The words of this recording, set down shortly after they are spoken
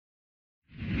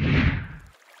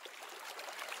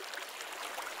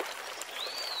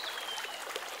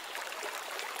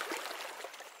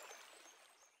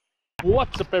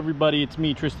What's up, everybody? It's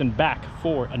me, Tristan, back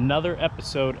for another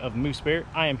episode of Moose Bear.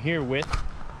 I am here with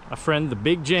my friend, the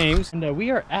Big James, and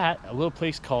we are at a little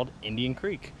place called Indian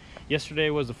Creek. Yesterday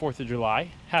was the 4th of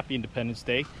July. Happy Independence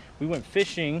Day. We went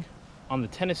fishing on the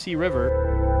Tennessee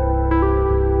River.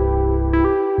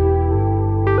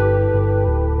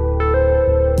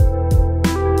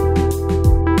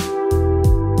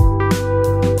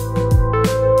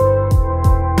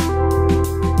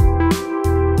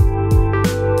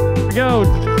 Go.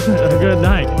 Good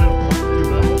night.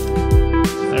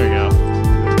 There we go.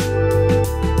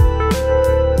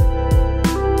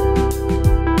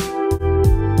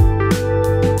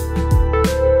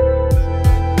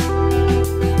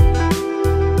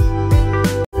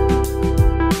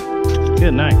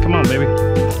 Good night. Come on, baby.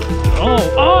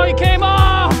 Oh, he came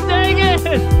off! Dang it!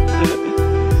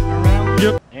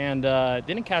 Yep. And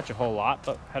didn't catch a whole lot,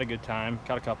 but had a good time.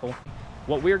 Caught a couple.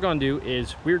 What we're going to do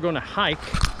is we're going to hike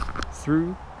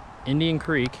through Indian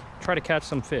Creek, try to catch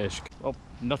some fish. Well,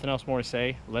 nothing else more to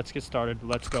say. Let's get started.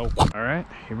 Let's go. All right,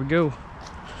 here we go.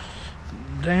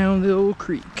 Down the old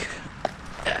creek.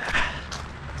 I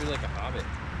feel like a hobbit.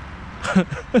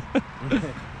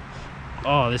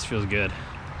 Oh, this feels good.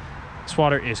 This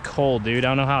water is cold, dude. I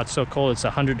don't know how it's so cold. It's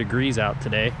 100 degrees out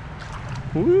today.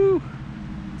 Woo!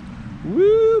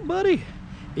 Woo, buddy.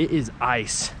 It is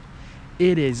ice.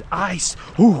 It is ice.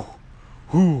 Ooh.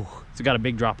 Ooh. It's got a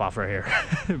big drop off right here.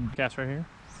 Cast right here.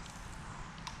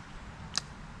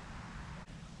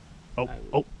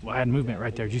 Oh, I had movement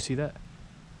right there. Did you see that?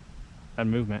 I had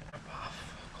movement.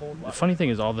 The funny thing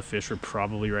is all the fish were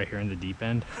probably right here in the deep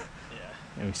end. Yeah.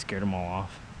 And we scared them all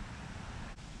off.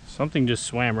 Something just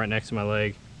swam right next to my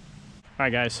leg. All right,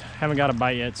 guys, haven't got a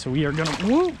bite yet, so we are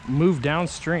gonna move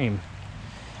downstream.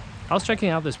 I was checking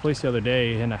out this place the other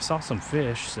day and I saw some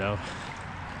fish, so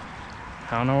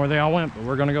I don't know where they all went, but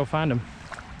we're gonna go find them.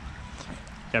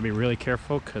 Gotta be really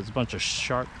careful because a bunch of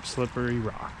sharp, slippery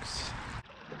rocks.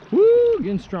 Woo,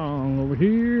 getting strong over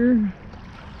here.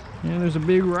 And there's a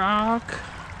big rock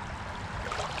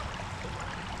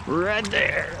right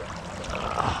there.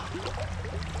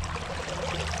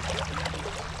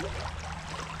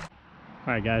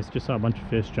 All right, guys, just saw a bunch of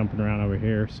fish jumping around over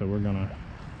here, so we're gonna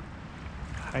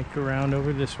hike around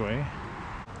over this way.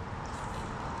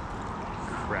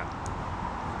 Crap.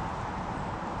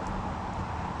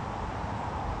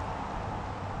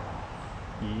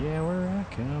 Yeah, where I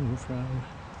come from.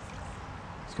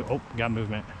 Let's go. Oh, got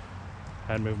movement.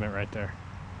 Had movement right there.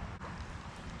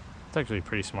 It's actually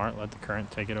pretty smart. Let the current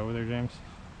take it over there, James.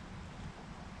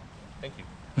 Thank you.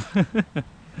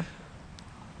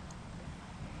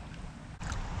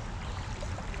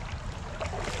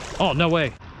 Oh, no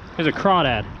way. There's a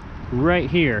crawdad right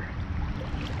here.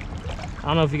 I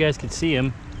don't know if you guys can see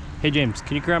him. Hey, James,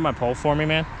 can you grab my pole for me,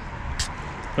 man?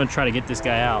 I'm gonna try to get this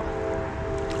guy out.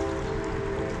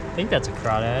 I think that's a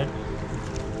crawdad.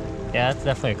 Yeah, that's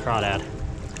definitely a crawdad.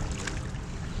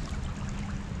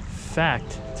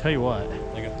 Fact, tell you what.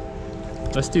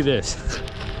 Let's do this.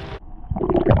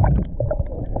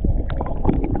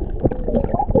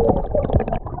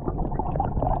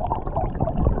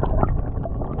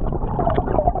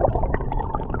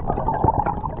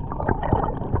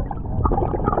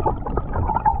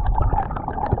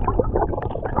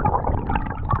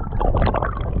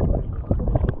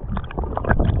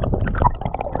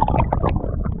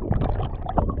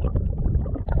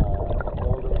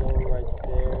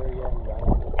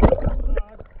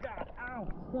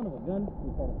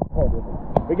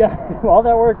 We got all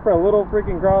that work for a little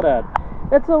freaking crawdad.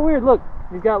 That's so weird. Look,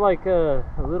 he's got like a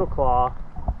little claw.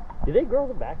 Do they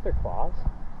grow back their claws?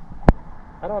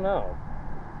 I don't know.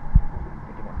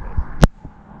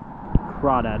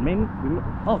 Crawdad.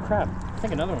 Oh crap! I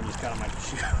think another one just got on my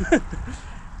shoe.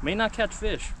 May not catch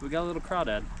fish. We got a little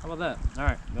crawdad. How about that? All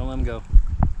right, gonna let him go.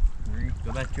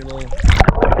 Go back to your little.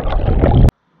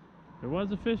 There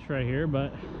was a fish right here,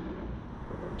 but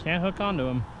can't hook onto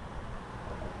him.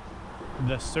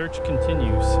 The search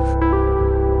continues.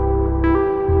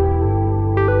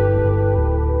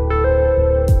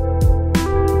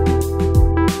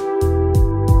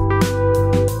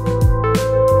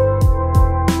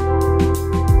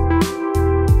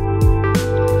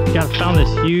 Found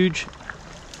this huge,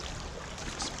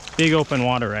 big open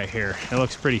water right here. It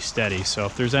looks pretty steady, so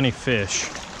if there's any fish,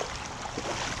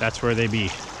 that's where they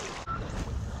be.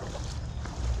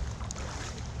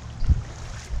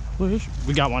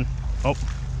 We got one. Oh,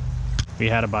 we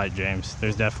had a bite, James.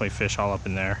 There's definitely fish all up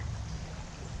in there.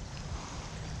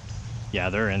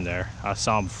 Yeah, they're in there. I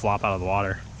saw them flop out of the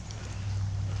water.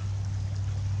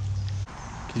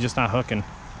 He's just not hooking.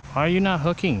 Why are you not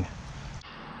hooking?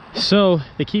 So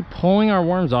they keep pulling our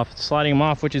worms off, sliding them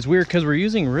off, which is weird because we're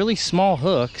using really small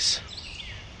hooks.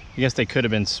 I guess they could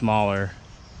have been smaller.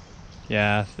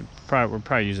 Yeah, we're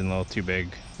probably using a little too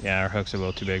big. Yeah, our hooks are a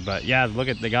little too big, but yeah, look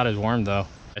at, they got his worm though.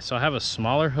 So I have a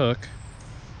smaller hook.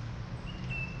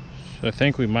 So I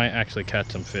think we might actually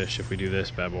catch some fish if we do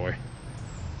this bad boy,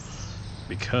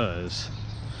 because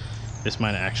this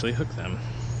might actually hook them.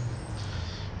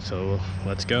 So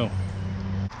let's go.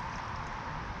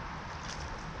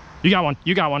 You got one,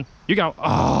 you got one, you got,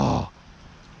 oh.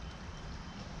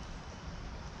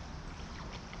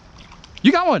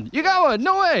 You got one, you got one,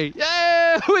 no way.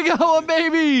 Yeah, we got one,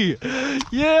 baby.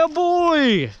 Yeah,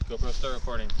 boy. GoPro, start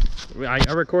recording. I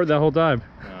record that whole time.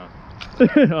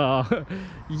 Oh.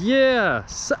 Yeah,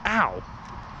 ow.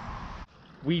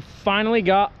 We finally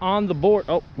got on the board.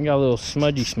 Oh, we got a little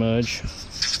smudgy smudge.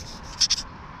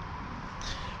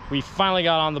 We finally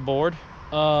got on the board.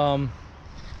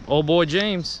 Old boy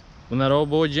James, when that old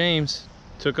boy James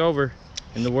took over,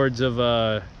 in the words of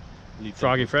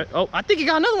Froggy Fred. Oh, I think he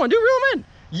got another one. Dude, reel him in.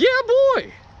 Yeah,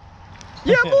 boy.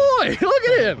 Yeah, boy. Look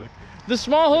at him. The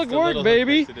small hook worked,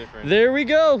 baby. There we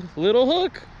go. Little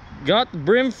hook. Got the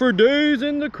brim for days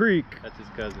in the creek. That's his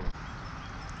cousin.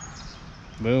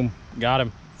 Boom. Got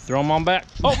him. Throw him on back.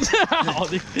 Oh, he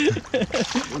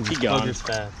gone. He's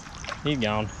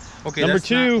gone. Okay, number that's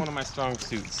two. Not one of my strong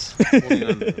suits.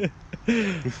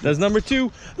 That's number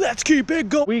two. Let's keep it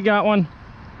going. We got one.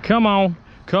 Come on.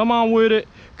 Come on with it.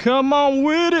 Come on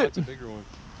with it. That's a bigger one.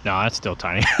 No, that's still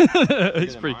tiny.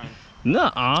 It's pretty.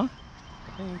 Nuh-uh.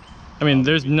 I mean,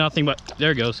 there's nothing but.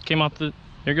 There it goes. Came off the.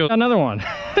 There goes another one.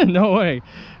 No way.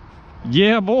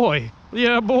 Yeah, boy.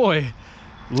 Yeah, boy.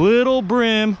 Little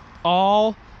brim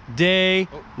all day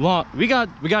long. We got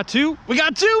two. We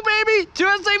got two, baby. Two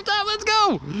at the same time. Let's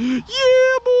go.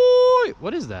 Yeah, boy.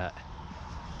 What is that?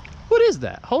 What is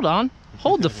that? Hold on.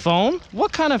 Hold the phone.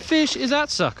 What kind of fish is that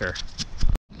sucker?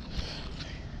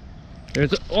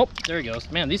 There's a, oh, there he goes.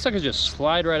 Man, these suckers just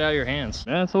slide right out of your hands.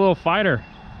 Man, it's a little fighter.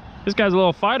 This guy's a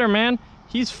little fighter, man.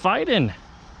 He's fighting.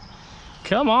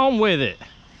 Come on with it.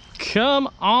 Come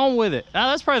on with it.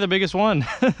 Ah, that's probably the biggest one.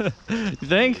 You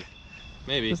think?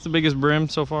 Maybe. That's the biggest brim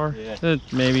so far? Yeah.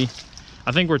 Maybe.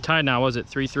 I think we're tied now. Was it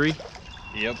 3-3?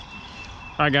 Yep. All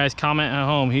right, guys, comment at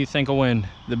home. Who you think will win?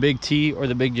 The Big T or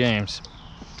the Big James?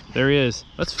 There he is.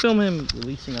 Let's film him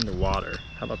releasing underwater.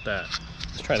 How about that?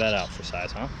 Let's try that out for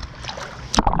size, huh?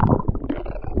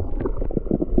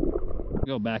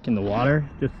 Go back in the water,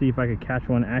 just see if I could catch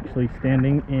one actually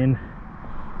standing in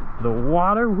the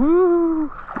water.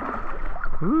 Woo!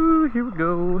 Woo, here we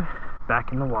go.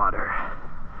 Back in the water.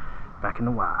 Back in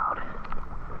the wild.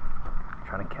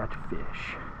 Trying to catch a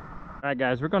fish. All right,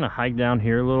 guys, we're gonna hike down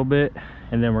here a little bit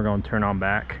and then we're gonna turn on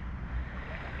back.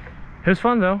 It was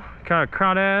fun though. Caught a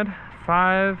crawdad,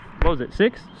 5, what was it,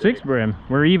 6? 6 brim.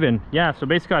 We're even. Yeah, so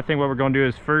basically I think what we're gonna do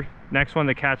is next one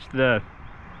to catch the,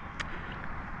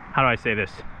 how do I say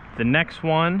this? The next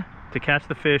one to catch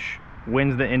the fish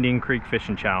wins the Indian Creek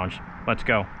Fishing Challenge. Let's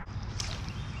go.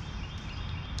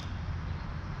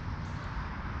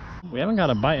 We haven't got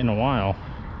a bite in a while.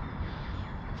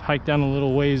 I've hiked down a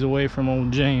little ways away from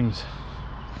old James.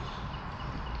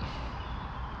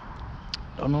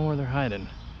 Don't know where they're hiding,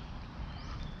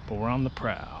 but we're on the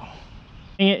prowl.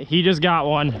 Dang it, he just got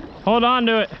one. Hold on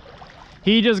to it.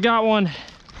 He just got one.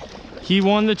 He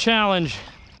won the challenge.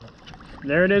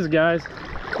 There it is, guys.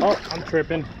 Oh, I'm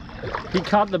tripping. He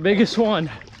caught the biggest one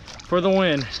for the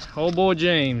win. Old boy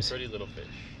James. Pretty little fish.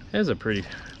 That is a pretty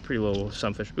little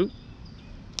sunfish. Oop.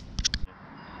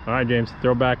 All right, James,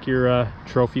 throw back your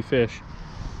trophy fish.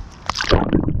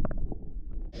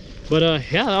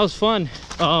 But yeah, that was fun.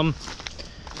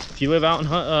 If you live out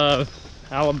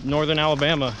in northern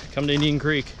Alabama, come to Indian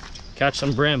Creek, catch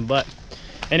some brim. But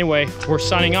anyway, we're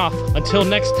signing off. Until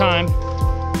next time,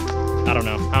 I don't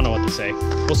know what to say.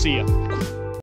 We'll see ya.